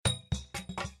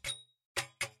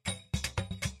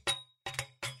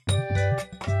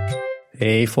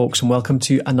Hey folks, and welcome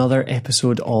to another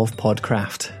episode of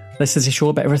Podcraft. This is a show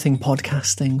about everything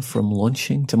podcasting, from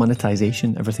launching to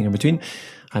monetization, everything in between.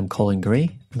 I'm Colin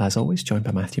Gray, and as always, joined by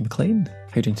Matthew McLean. How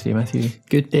are you doing today, Matthew?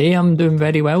 Good day, I'm doing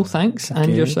very well, thanks.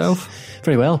 And yourself?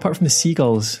 Very well, apart from the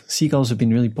seagulls. Seagulls have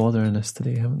been really bothering us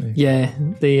today, haven't they? Yeah,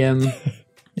 they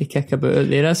kick about out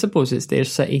there. I suppose it's their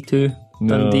city too,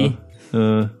 Dundee.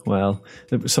 Well,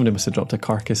 somebody must have dropped a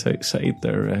carcass outside.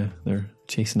 They're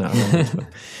chasing it around. But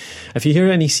if you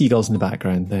hear any seagulls in the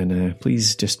background, then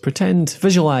please just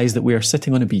visualise that we are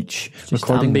sitting on a beach just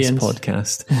recording ambience. This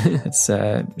podcast.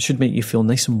 It should make you feel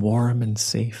nice and warm and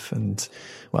safe. And,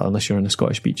 well, unless you're on a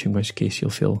Scottish beach, in which case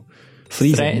you'll feel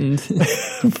freezing. Threatened.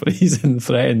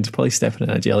 Threatened. Probably stepping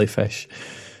in a jellyfish.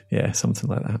 Yeah, something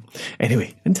like that.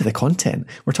 Anyway, into the content.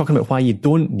 We're talking about why you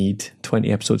don't need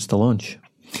 20 episodes to launch.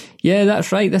 Yeah,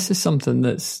 that's right. This is something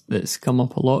that's come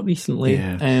up a lot recently.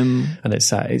 Yeah. And it's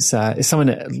something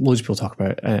that loads of people talk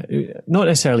about. Not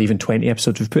necessarily even 20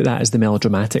 episodes. We've put that as the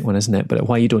melodramatic one, isn't it? But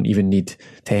why you don't even need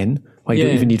 10? Why you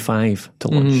don't even need 5 to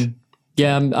launch? Mm-hmm.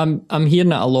 Yeah, I'm hearing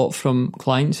that a lot from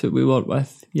clients that we work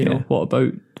with. You know, what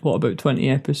about 20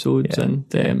 episodes? Yeah.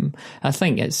 And I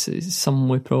think it's something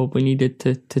we probably needed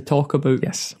to talk about.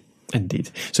 Yes.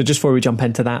 Indeed. So just before we jump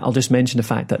into that, I'll just mention the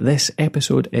fact that this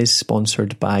episode is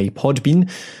sponsored by Podbean.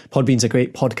 Podbean's a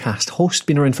great podcast host,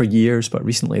 been around for years, but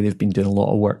recently they've been doing a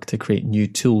lot of work to create new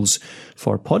tools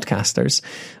for podcasters.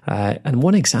 And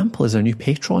one example is their new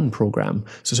Patreon program.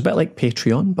 So it's a bit like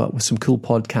Patreon, but with some cool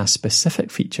podcast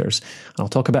specific features. And I'll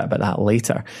talk a bit about that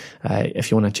later.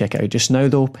 If you want to check it out just now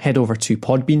though, head over to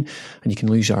Podbean and you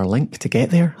can use our link to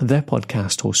get there,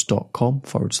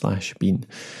 thepodcasthost.com/bean.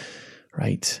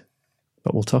 Right.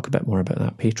 But we'll talk a bit more about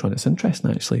that Patreon. It's interesting,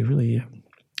 actually, really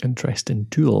interesting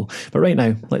tool. But right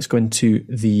now, let's go into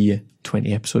the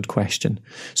 20 episode question.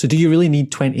 So do you really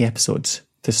need 20 episodes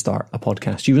to start a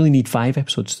podcast? Do you really need 5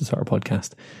 episodes to start a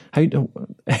podcast? How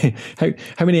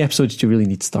many episodes do you really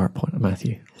need to start,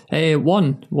 Matthew?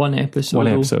 One episode. One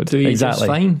episode, exactly.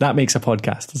 Fine. That makes a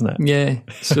podcast, doesn't it? Yeah.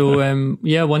 So,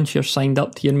 once you're signed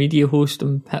up to your media host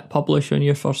and hit publish on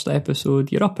your first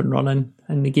episode, you're up and running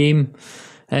in the game.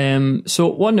 So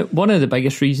one of the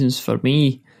biggest reasons for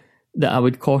me that I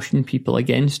would caution people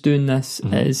against doing this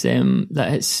is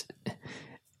that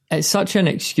it's such an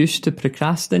excuse to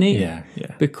procrastinate. Yeah.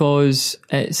 Because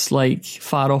it's like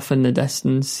far off in the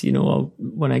distance, you know,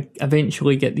 when I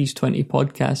eventually get these 20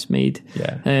 podcasts made.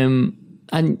 Yeah.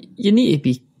 And you need to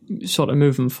be sort of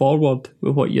moving forward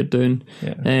with what you're doing.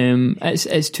 Yeah.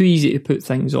 It's too easy to put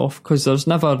things off because there's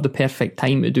never the perfect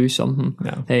time to do something.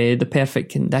 No. The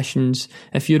perfect conditions.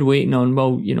 If you're waiting on,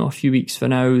 well, you know, a few weeks for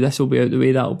now, this will be out the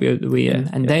way, that'll be out the way,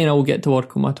 and then I'll get to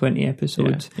work on my 20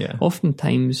 episodes. Yeah.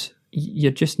 Oftentimes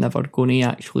you're just never going to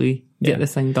actually get the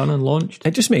thing done and launched.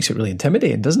 It just makes it really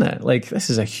intimidating, doesn't it? Like, this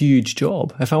is a huge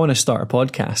job. If I want to start a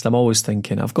podcast, I'm always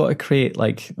thinking I've got to create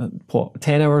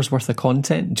 10 hours worth of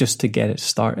content just to get it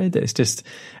started. It's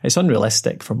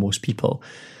unrealistic for most people.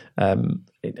 We'll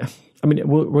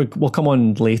come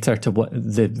on later to what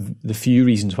the few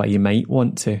reasons why you might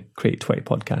want to create 20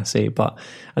 podcasts,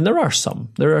 and there are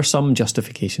some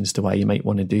justifications to why you might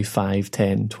want to do 5,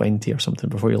 10, 20 or something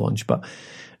before you launch, but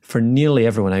for nearly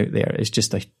everyone out there, it's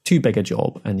just too big a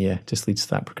job, and just leads to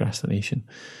that procrastination.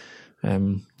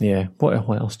 What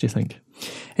else do you think?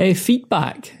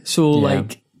 Feedback. So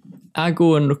I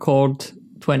go and record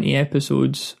 20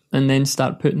 episodes and then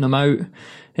start putting them out.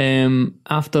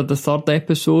 After the third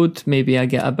episode, maybe I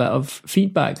get a bit of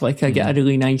feedback, like I get a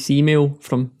really nice email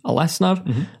from a listener.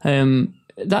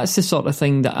 That's the sort of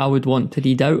thing that I would want to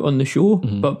read out on the show,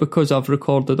 but because I've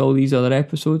recorded all these other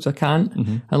episodes, I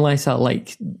can't, unless I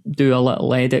do a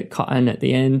little edit cut in at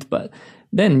the end. But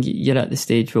then you're at the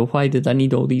stage, well, why did I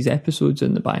need all these episodes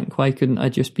in the bank? Why couldn't I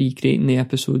just be creating the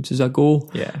episodes as I go?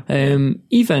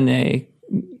 Even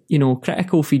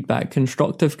critical feedback,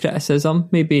 constructive criticism.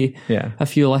 Maybe a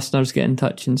few listeners get in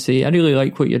touch and say, I really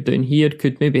like what you're doing here.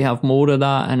 Could maybe have more of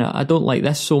that. And I don't like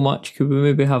this so much. Could we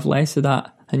maybe have less of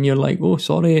that? And you're like, oh,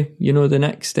 sorry, the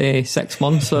next 6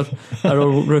 months are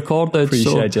recorded.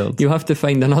 Pre-scheduled. So you have to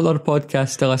find another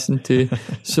podcast to listen to.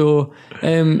 So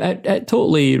it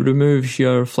totally removes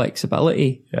your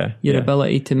flexibility, your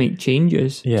ability to make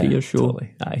changes to your show.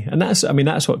 Totally. Aye. And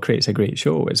that's what creates a great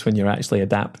show, is when you're actually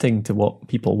adapting to what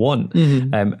people want.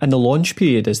 And the launch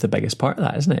period is the biggest part of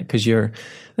that, isn't it? Because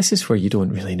this is where you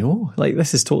don't really know.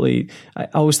 This is totally, I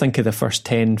always think of the first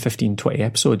 10, 15, 20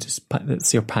 episodes,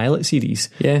 it's your pilot series.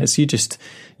 Yeah. It's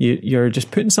you're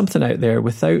just putting something out there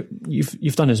without,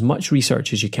 you've done as much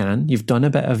research as you can. You've done a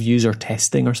bit of user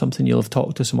testing or something. You'll have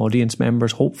talked to some audience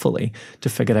members, hopefully, to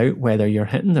figure out whether you're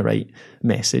hitting the right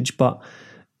message. But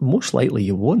most likely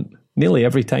you won't. Nearly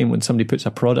every time when somebody puts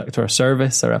a product or a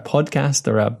service or a podcast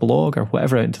or a blog or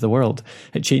whatever out into the world,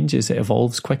 it changes, it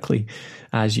evolves quickly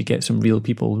as you get some real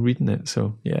people reading it.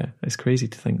 So yeah, it's crazy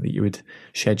to think that you would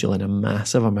schedule in a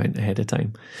massive amount ahead of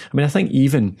time. I mean, I think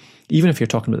even if you're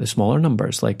talking about the smaller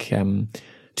numbers, like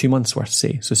 2 months worth,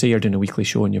 say you're doing a weekly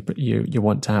show and you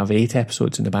want to have 8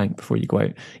 episodes in the bank before you go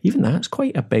out, even that's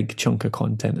quite a big chunk of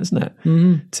content, isn't it?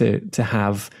 Mm-hmm. To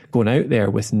have going out there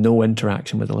with no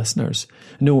interaction with the listeners,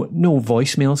 no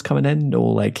voicemails coming in, no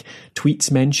like tweets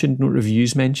mentioned, no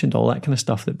reviews mentioned, all that kind of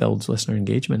stuff that builds listener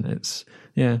engagement. It's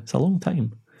a long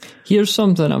time. Here's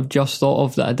something I've just thought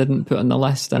of that I didn't put on the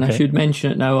list, and I should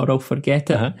mention it now or I'll forget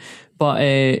it. Uh-huh. But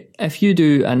if you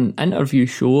do an interview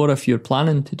show, or if you're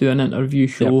planning to do an interview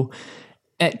show,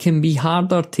 it can be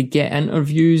harder to get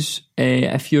interviews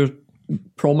if you're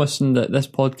promising that this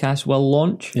podcast will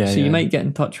launch. You might get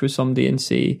in touch with somebody and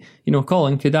say,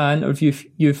 Colin, could I interview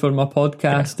you for my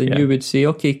podcast? And you would say,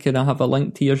 okay, can I have a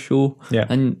link to your show?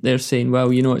 And they're saying,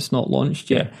 well, it's not launched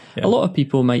yet. A lot of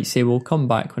people might say, well, come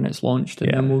back when it's launched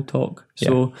and then we'll talk.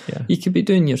 So you could be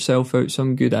doing yourself out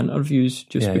some good interviews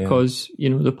just because,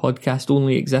 the podcast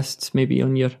only exists maybe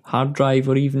on your hard drive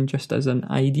or even just as an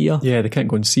idea. Yeah, they can't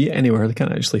go and see it anywhere. They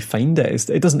can't actually find it.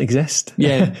 It doesn't exist.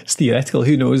 Yeah. It's theoretical.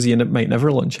 Who knows? You might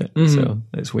never launch it. Mm-hmm. So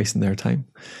it's wasting their time.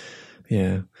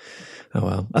 Yeah. Oh,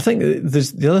 well. I think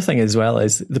there's the other thing as well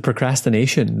is the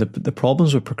procrastination. The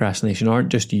problems with procrastination aren't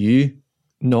just you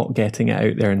not getting it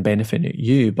out there and benefiting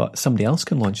you, but somebody else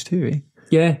can launch too, eh?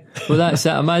 Yeah, well, that's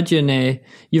it. Imagine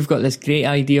you've got this great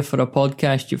idea for a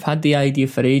podcast. You've had the idea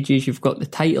for ages. You've got the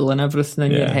title and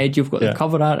everything in your head. You've got the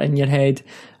cover art in your head.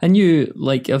 And you,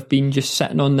 have been just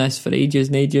sitting on this for ages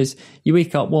and ages. You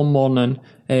wake up one morning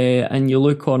and you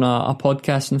look on a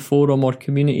podcasting forum or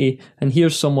community, and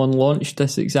here's someone launched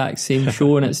this exact same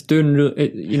show, and it's doing,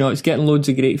 it's getting loads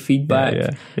of great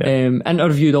feedback.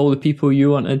 Interviewed all the people you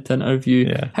wanted to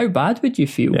interview. How bad would you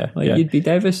feel? You'd be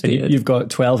devastated. And you've got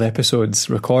 12 episodes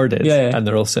recorded, and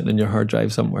they're all sitting in your hard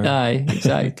drive somewhere. Aye,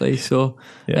 exactly. So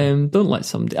don't let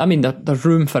somebody. I mean, there's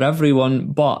room for everyone,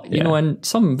 but in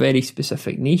some very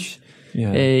specific niche.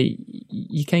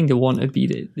 You kind of want to be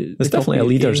the there's definitely a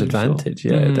leader's advantage.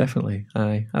 So. Definitely.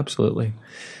 Aye, absolutely.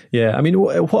 Yeah, I mean,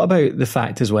 what about the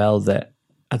fact as well that,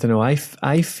 I don't know,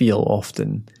 I feel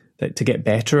often that to get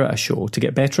better at a show, to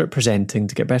get better at presenting,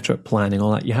 to get better at planning,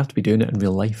 all that, you have to be doing it in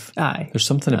real life. Aye. There's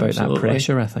something about that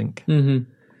pressure, I think.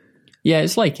 Mm-hmm. Yeah,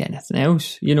 it's like anything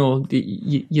else. You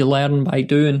learn by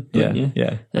doing, don't you?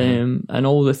 Yeah. And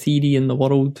all the theory in the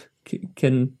world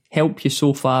can help you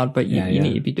so far, but you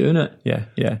need to be doing it.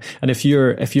 Yeah. And if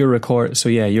you're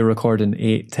recording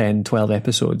 8, 10, 12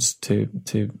 episodes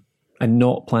and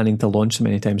not planning to launch them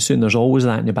anytime soon, there's always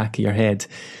that in the back of your head.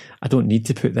 I don't need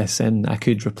to put this in. I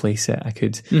could replace it.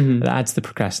 It adds to the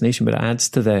procrastination, but it adds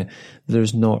to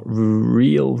there's not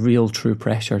real true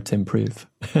pressure to improve.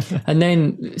 And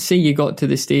then say you got to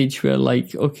the stage where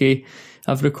okay,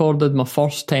 I've recorded my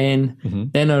first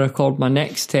 10, then I record my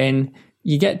next 10.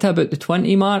 You get to about the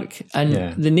 20 mark,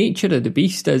 and the nature of the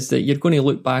beast is that you're going to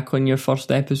look back on your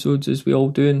first episodes, as we all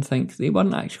do, and think they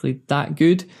weren't actually that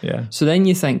good. Yeah. So then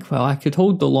you think, well, I could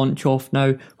hold the launch off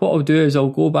now. What I'll do is I'll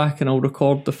go back and I'll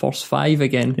record the first 5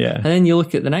 again. Yeah. And then you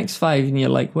look at the next 5 and you're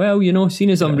like, well,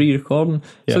 seeing as I'm re-recording.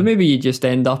 Yeah. So maybe you just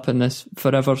end up in this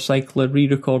forever cycle of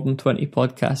re-recording 20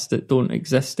 podcasts that don't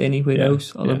exist anywhere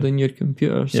else other than your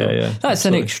computer. So that's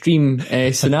an extreme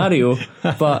scenario,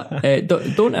 but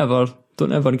don't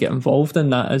ever get involved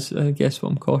in that, is I guess what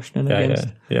I'm cautioning against.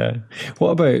 Yeah. What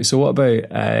about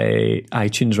iTunes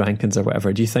rankings or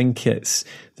whatever? Do you think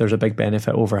there's a big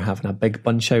benefit over having a big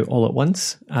bunch out all at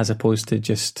once as opposed to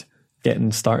just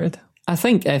getting started? I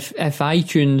think if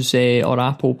iTunes or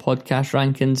Apple podcast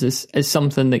rankings is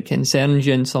something that concerns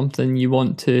you and something you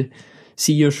want to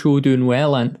see your show doing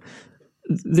well in,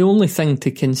 the only thing to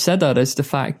consider is the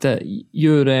fact that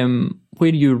your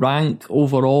where you rank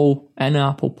overall in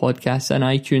Apple Podcasts and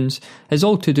iTunes is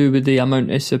all to do with the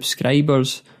amount of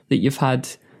subscribers that you've had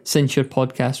since your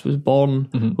podcast was born.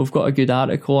 Mm-hmm. We've got a good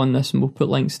article on this and we'll put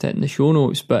links to it in the show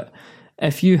notes. But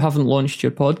if you haven't launched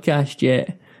your podcast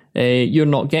yet, you're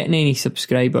not getting any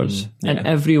subscribers. And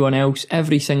everyone else,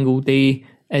 every single day,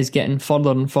 is getting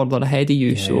further and further ahead of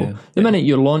you. The minute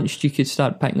you're launched, you could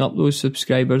start picking up those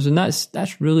subscribers, and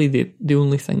that's really the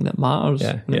only thing that matters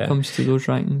when it comes to those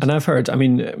rankings. And I've heard, I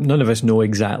mean, none of us know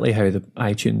exactly how the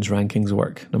iTunes rankings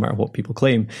work, no matter what people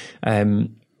claim.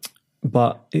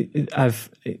 But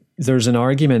there's an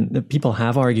argument that people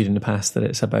have argued in the past that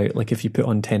it's about, like, if you put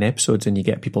on 10 episodes and you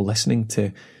get people listening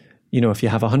to, if you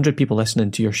have 100 people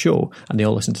listening to your show and they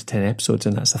all listen to 10 episodes,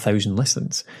 and that's 1,000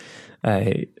 listens.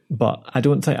 But I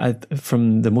don't think,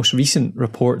 from the most recent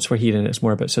reports we're hearing, it's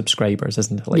more about subscribers,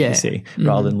 isn't it? Like you say,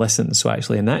 rather than listens. So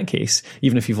actually, in that case,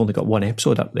 even if you've only got one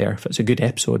episode up there, if it's a good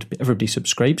episode, everybody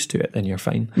subscribes to it, then you're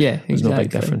fine. Yeah, There's no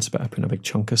big difference about putting a big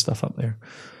chunk of stuff up there.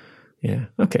 Yeah,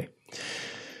 okay.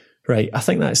 Right, I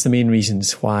think that's the main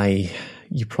reasons why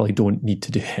you probably don't need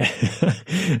to do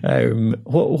it.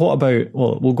 What about,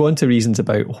 well, we'll go into reasons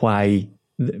about why.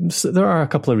 So there are a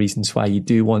couple of reasons why you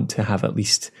do want to have at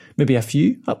least maybe a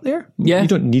few up there. Yeah. You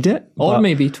don't need it. Or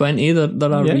maybe 20.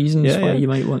 There are reasons why you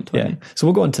might want 20. Yeah. So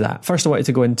we'll go on to that. First, I wanted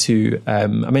to go into, I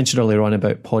mentioned earlier on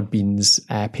about Podbean's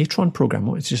Patreon program. I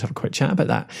wanted to just have a quick chat about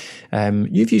that.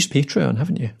 You've used Patreon,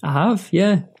 haven't you? I have,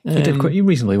 yeah. You did quite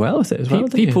reasonably well with it as well,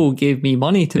 didn't you? People gave me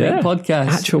money to make podcasts.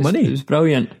 Actual money. It was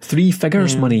brilliant. 3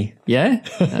 figures money. Yeah,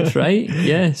 that's right.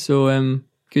 Yeah, so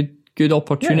good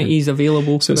opportunities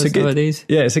available for us nowadays.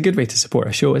 Yeah, it's a good way to support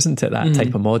a show, isn't it? That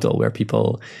type of model where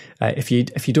people, if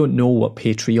you don't know what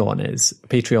Patreon is,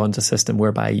 Patreon's a system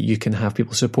whereby you can have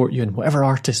people support you in whatever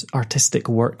artistic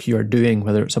work you're doing,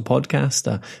 whether it's a podcast,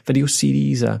 a video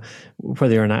series,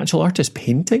 whether you're an actual artist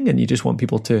painting and you just want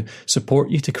people to support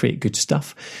you to create good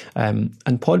stuff. And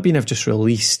Podbean have just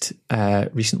released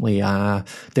recently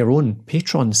their own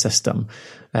patron system.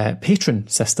 Patron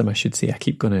system, I should say. I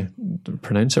keep going to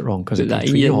pronounce it wrong because it's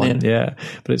Patreon. Yeah,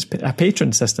 but it's a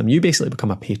patron system. You basically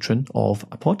become a patron of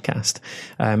a podcast.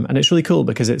 And it's really cool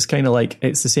because it's kind of like,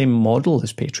 it's the same model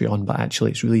as Patreon, but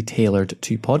actually it's really tailored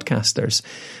to podcasters.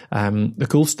 The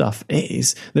cool stuff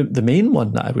is, the main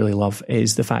one that I really love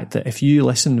is the fact that if you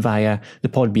listen via the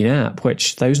Podbean app,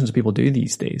 which thousands of people do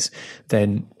these days,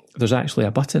 then there's actually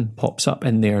a button pops up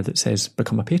in there that says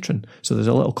become a patron. So there's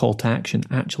a little call to action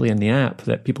actually in the app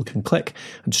that people can click,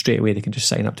 and straight away they can just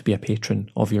sign up to be a patron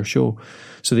of your show.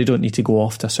 So they don't need to go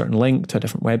off to a certain link to a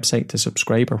different website to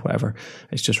subscribe or whatever.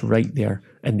 It's just right there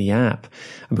in the app.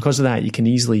 And because of that, you can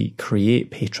easily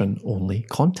create patron-only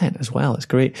content as well. It's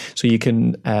great. So you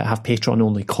can have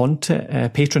patron-only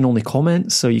content, patron-only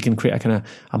comments. So you can create a kind of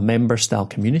a member-style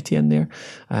community in there.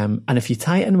 And if you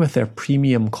tie it in with their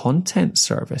premium content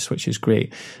service, which is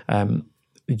great,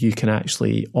 you can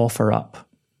actually offer up,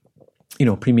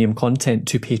 premium content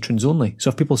to patrons only. So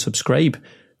if people subscribe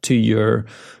to your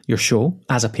show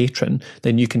as a patron,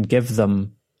 then you can give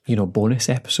them, bonus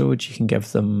episodes. You can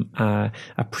give them a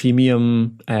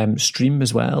premium stream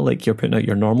as well. Like you're putting out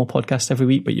your normal podcast every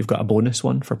week, but you've got a bonus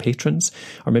one for patrons.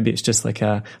 Or maybe it's just like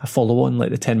a follow-on,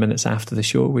 like the 10 minutes after the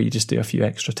show where you just do a few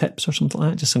extra tips or something like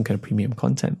that, just some kind of premium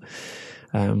content.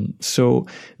 So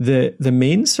the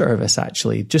main service,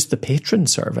 actually, just the patron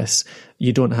service,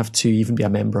 you don't have to even be a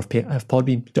member of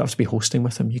Podbean. You don't have to be hosting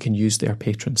with them. You can use their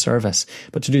patron service.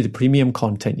 But to do the premium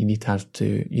content, you need to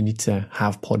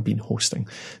have Podbean hosting.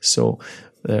 So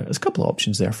there's a couple of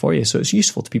options there for you. So it's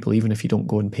useful to people even if you don't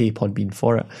go and pay Podbean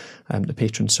for it. The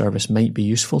patron service might be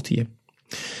useful to you.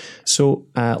 So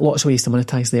lots of ways to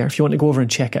monetize there. If you want to go over and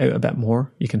check it out a bit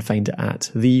more, you can find it at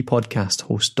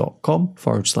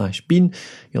thepodcasthost.com/bean.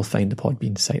 You'll find the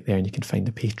Podbean site there and you can find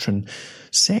the patron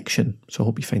section. So I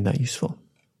hope you find that useful.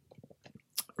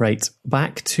 Right,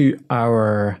 back to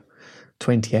our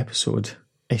 20 episode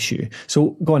issue.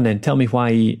 So go on then, tell me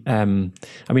why,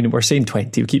 we're saying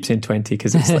 20, we keep saying 20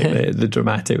 because it's like the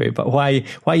dramatic way, but why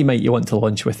might you want to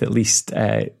launch with at least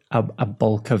a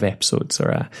bulk of episodes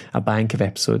or a bank of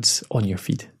episodes on your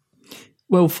feed?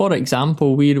 Well, for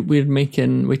example, we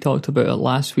talked about it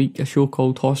last week, a show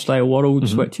called Hostile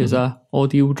Worlds, which is a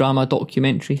audio drama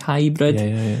documentary hybrid.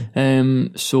 Yeah.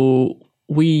 So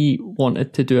we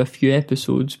wanted to do a few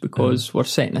episodes because we're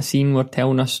setting a scene, we're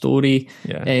telling a story.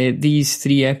 Yeah. These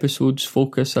 3 episodes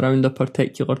focus around a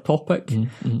particular topic.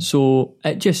 So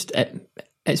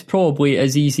it's probably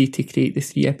as easy to create the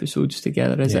 3 episodes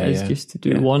together as it is just to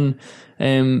do one.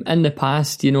 In the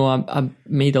past, I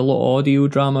made a lot of audio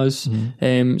dramas,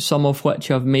 some of which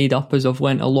I've made up as I've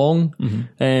went along.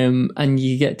 And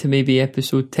you get to maybe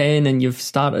episode 10 and you've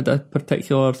started a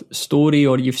particular story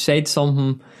or you've said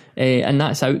something, and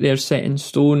that's out there set in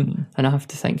stone, and I have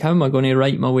to think, how am I going to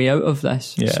write my way out of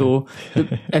this? Yeah. So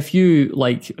if you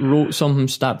wrote something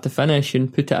start to finish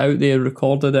and put it out there,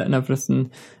 recorded it and everything,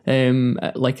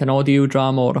 like an audio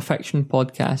drama or a fiction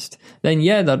podcast, then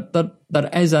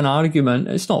there is an argument.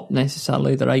 It's not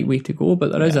necessarily the right way to go,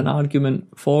 but there is an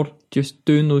argument for just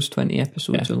doing those 20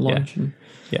 episodes and launching.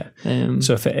 Yeah.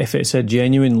 So if it's a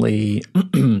genuinely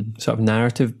sort of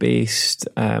narrative based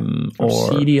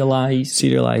or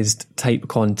serialized type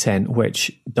content,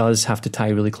 which does have to tie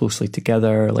really closely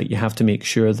together, like you have to make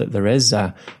sure that there is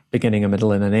a beginning, a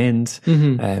middle, and an end,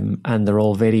 and they're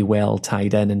all very well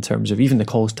tied in terms of even the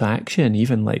calls to action,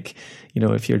 even like, you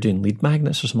know, if you're doing lead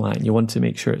magnets or something like that, you want to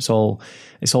make sure it's all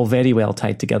very well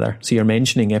tied together. So you're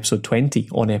mentioning episode 20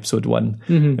 on episode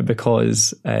 1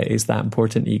 because it's that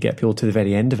important that you get people to the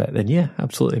very end of it, then yeah,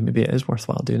 absolutely, maybe it is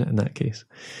worthwhile doing it in that case.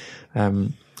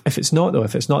 If it's not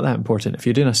that important, if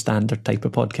you're doing a standard type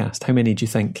of podcast, how many do you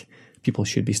think people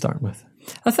should be starting with?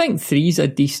 I think 3 is a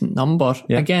decent number.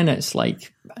 Yeah. Again, it's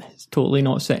totally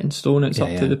not set in stone. It's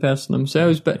up to the person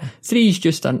themselves. But 3 is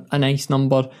just a nice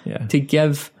number to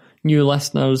give new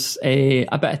listeners a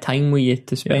bit of time with you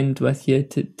to spend with you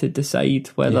to decide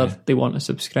whether they want to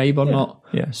subscribe or not.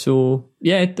 Yeah. So,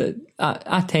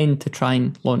 I tend to try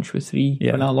and launch with 3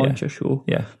 when I launch a show.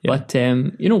 Yeah. But,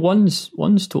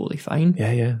 one's totally fine.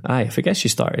 Yeah. Aye, if it gets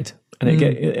you started.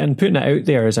 And putting it out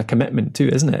there is a commitment too,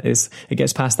 isn't it? It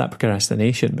gets past that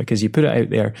procrastination because you put it out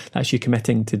there, that's you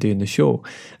committing to doing the show.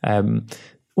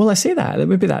 Well, I say that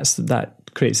maybe that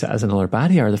creates it as another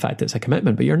barrier, the fact that it's a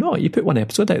commitment, but you're not. You put one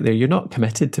episode out there, you're not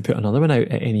committed to put another one out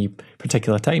at any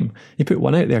particular time. You put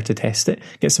one out there to test it,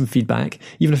 get some feedback,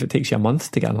 even if it takes you a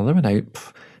month to get another one out.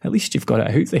 At least you've got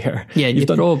it out there. Yeah, you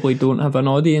probably don't have an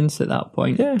audience at that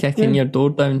point kicking your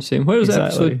door down saying, where's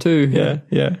episode 2?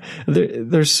 Yeah.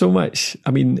 There's so much,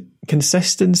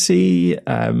 consistency,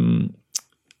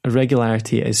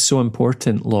 regularity is so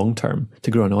important long term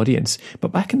to grow an audience.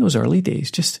 But back in those early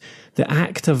days, just the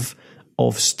act of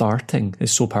starting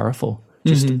is so powerful.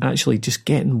 Actually just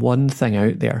getting one thing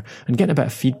out there and getting a bit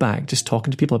of feedback, just talking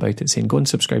to people about it, saying, go and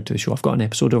subscribe to the show. I've got an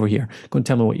episode over here. Go and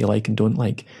tell me what you like and don't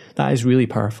like. That is really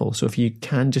powerful. So if you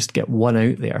can just get one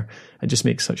out there, it just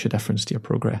makes such a difference to your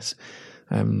progress.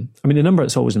 The number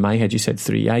that's always in my head, you said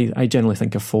 3. I generally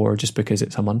think of 4 just because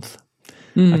it's a month.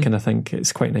 I kind of think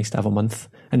it's quite nice to have a month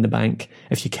in the bank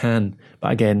if you can.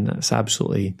 But again, that's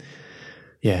absolutely...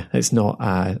 Yeah, it's not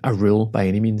a rule by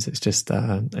any means. It's just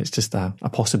a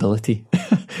possibility.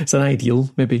 It's an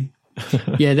ideal, maybe.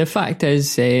 Yeah, the fact is,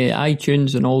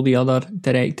 iTunes and all the other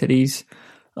directories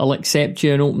will accept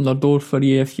you and open their door for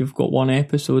you if you've got one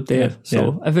episode there.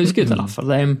 If it's good enough for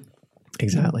them.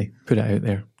 Exactly. Put it out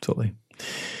there. Totally.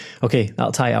 Okay,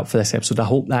 that'll tie it up for this episode. I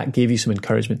hope that gave you some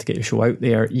encouragement to get your show out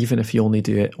there, even if you only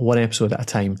do it one episode at a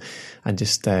time and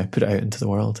just put it out into the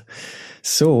world.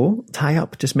 So, tie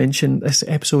up, just mention this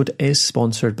episode is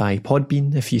sponsored by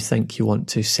Podbean. If you think you want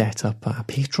to set up a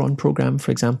Patreon program,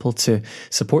 for example, to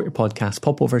support your podcast,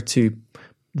 pop over to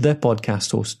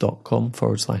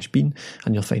thepodcasthost.com/bean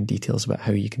and you'll find details about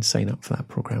how you can sign up for that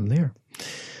program there.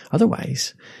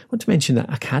 Otherwise, I want to mention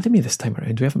that Academy this time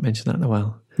around. We haven't mentioned that in a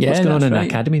while. What's going on in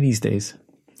Academy these days?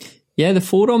 Yeah, the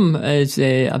forum is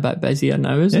a bit busier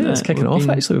now, isn't it? Yeah, it's kicking off,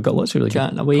 actually. We've got lots of really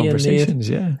good conversations.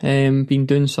 Been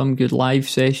doing some good live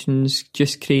sessions,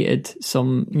 just created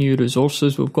some new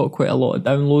resources. We've got quite a lot of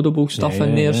downloadable stuff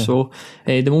in there. So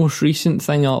the most recent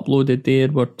thing I uploaded there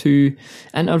were 2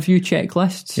 interview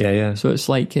checklists. So it's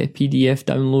like a PDF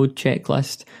download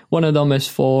checklist. One of them is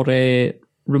for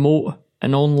remote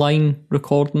and online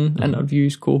recording,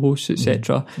 interviews, co-hosts,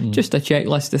 etc. Just a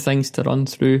checklist of things to run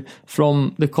through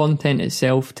from the content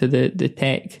itself to the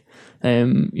tech,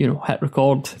 hit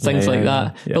record, things like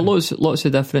that. But lots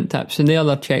of different tips. And the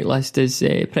other checklist is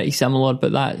pretty similar,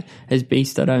 but that is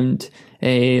based around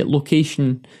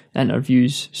location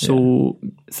interviews. So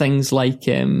things like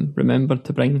remember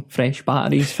to bring fresh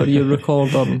batteries for your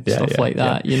recorder and stuff like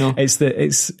that. You know,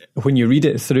 it's when you read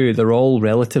it through, they're all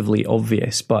relatively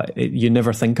obvious, but you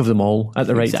never think of them all at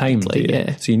the right time. Do you?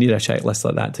 Yeah. So you need a checklist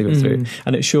like that to go through,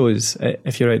 and it shows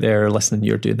if you're out there listening,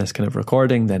 you're doing this kind of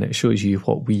recording, then it shows you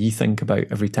what we think about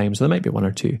every time. So there might be 1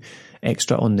 or 2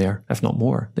 extra on there, if not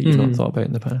more, that you've not thought about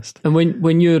in the past. And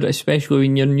when you're, especially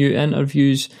when you're new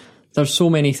interviews, there's so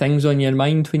many things on your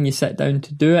mind when you sit down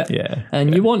to do it.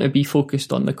 And you want to be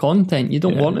focused on the content. You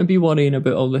don't want to be worrying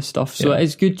about all this stuff. So it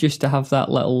is good just to have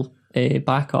that little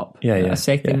backup, a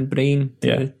second brain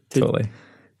to totally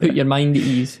put your mind at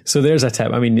ease. So there's a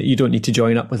tip. I mean, you don't need to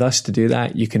join up with us to do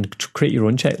that. You can create your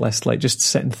own checklist, like just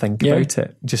sit and think about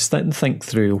it. Just sit and think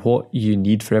through what you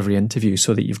need for every interview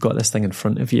so that you've got this thing in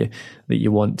front of you that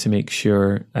you want to make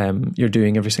sure you're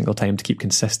doing every single time to keep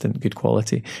consistent, good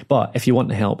quality. But if you want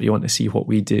to help, you want to see what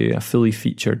we do, a fully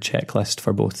featured checklist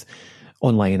for both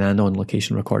online and on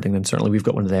location recording, then certainly we've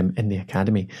got one of them in the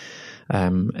Academy.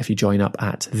 If you join up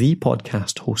at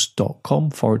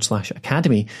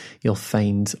thepodcasthost.com/academy, you'll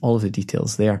find all of the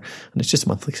details there. And it's just a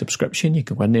monthly subscription. You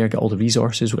can go in there, get all the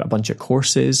resources. We've got a bunch of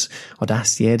courses,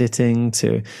 Audacity editing,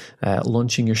 to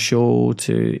launching your show,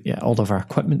 to all of our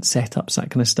equipment setups, that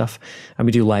kind of stuff. And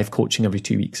we do live coaching every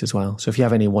 2 weeks as well. So if you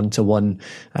have any one-to-one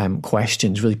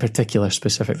questions, really particular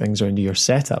specific things around your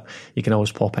setup, you can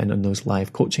always pop in on those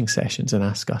live coaching sessions and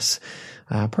ask us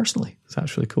personally. So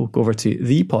that's really cool. Go over to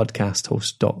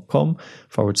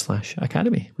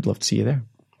thepodcasthost.com/academy. We'd love to see you there.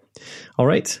 All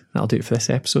right, that'll do it for this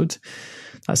episode.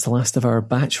 That's the last of our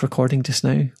batch recording just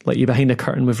now. Let you behind the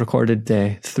curtain, we've recorded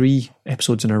 3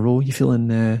 episodes in a row. You feeling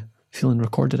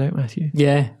recorded out, Matthew?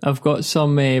 Yeah, I've got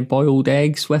some boiled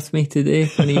eggs with me today.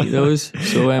 When I eat those,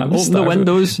 so open the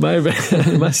windows.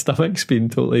 My stomach's been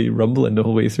totally rumbling the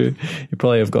whole way through. You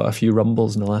probably have got a few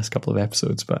rumbles in the last couple of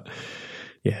episodes, but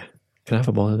yeah. Can I have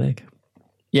a boiled egg?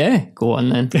 Yeah, go on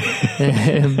then.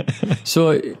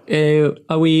 So,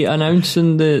 are we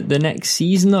announcing the next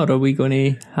season, or are we going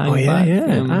to hang back?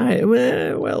 Yeah.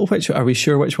 Well, are we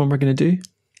sure which one we're going to do?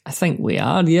 I think we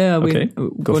are. Yeah, we're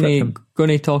going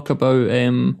to talk about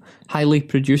highly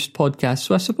produced podcasts.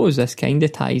 So I suppose this kind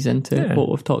of ties into what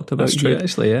we've talked about. That's true, here.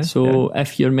 actually. Yeah. So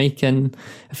if you're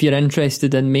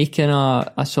interested in making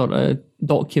a sort of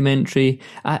documentary,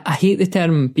 I hate the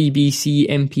term BBC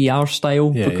NPR style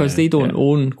because they don't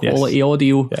own quality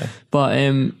audio. Yeah. But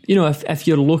if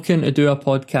you're looking to do a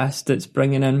podcast that's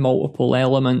bringing in multiple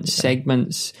elements,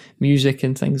 segments, music,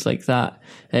 and things like that,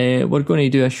 we're going to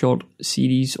do a short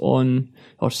series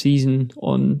season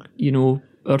on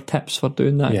our tips for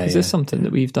doing that, because it's something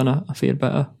that we've done a fair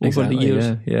bit of over the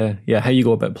years. Yeah. How you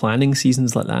go about planning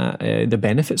seasons like that, the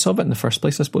benefits of it in the first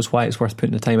place, I suppose, why it's worth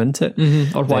putting the time into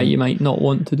it, or why you might not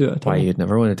want to do it at all. Why you'd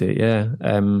never want to do it,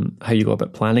 how you go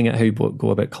about planning it, how you go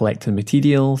about collecting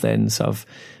material, then sort of,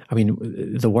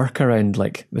 the work around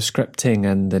like the scripting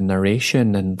and the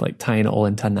narration and like tying it all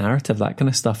into a narrative, that kind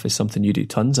of stuff is something you do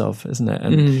tons of, isn't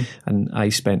it? And I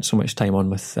spent so much time on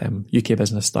with UK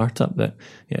Business Startup that,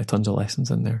 tons of lessons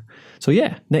in there. So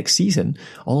next season,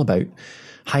 all about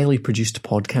highly produced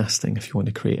podcasting. If you want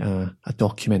to create a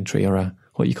documentary or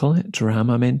what you call it?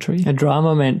 Drama-mentary? A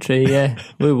drama-mentary, yeah.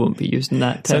 We won't be using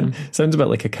that term. Sounds a bit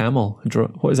like a camel.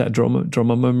 What is that?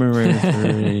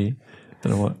 Drama-mentary?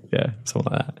 Don't know what,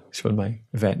 something like that. Showing my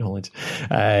vet knowledge.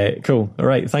 Cool. All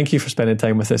right. Thank you for spending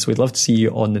time with us. We'd love to see you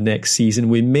on the next season.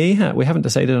 We haven't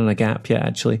decided on a gap yet,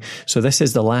 actually. So this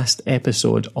is the last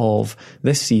episode of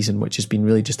this season, which has been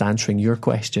really just answering your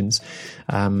questions.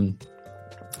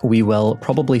 We will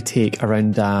probably take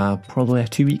around probably a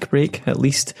 2-week break at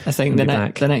least. I think the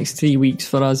next 3 weeks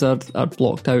for us are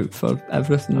blocked out for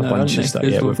everything. A bunch of stuff.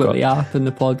 We've got the app and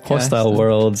the podcast. Hostile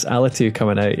Worlds, Alitu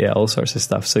coming out, all sorts of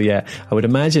stuff. So I would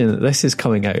imagine that this is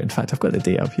coming out. In fact, I've got the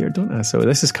date up here, don't I? So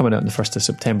this is coming out on the 1st of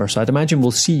September. So I'd imagine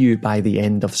we'll see you by the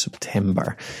end of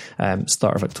September,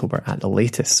 start of October at the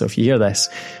latest. So if you hear this,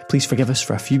 please forgive us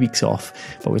for a few weeks off,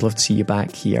 but we'd love to see you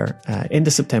back here end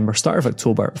of September, start of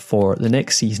October for the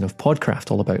next season of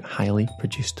Podcraft, all about highly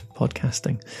produced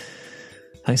podcasting.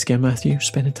 Thanks again, Matthew, for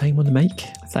spending time on the mic.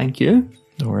 Thank you.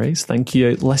 No worries. Thank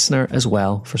you, listener, as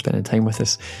well, for spending time with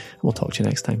us. We'll talk to you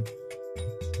next time.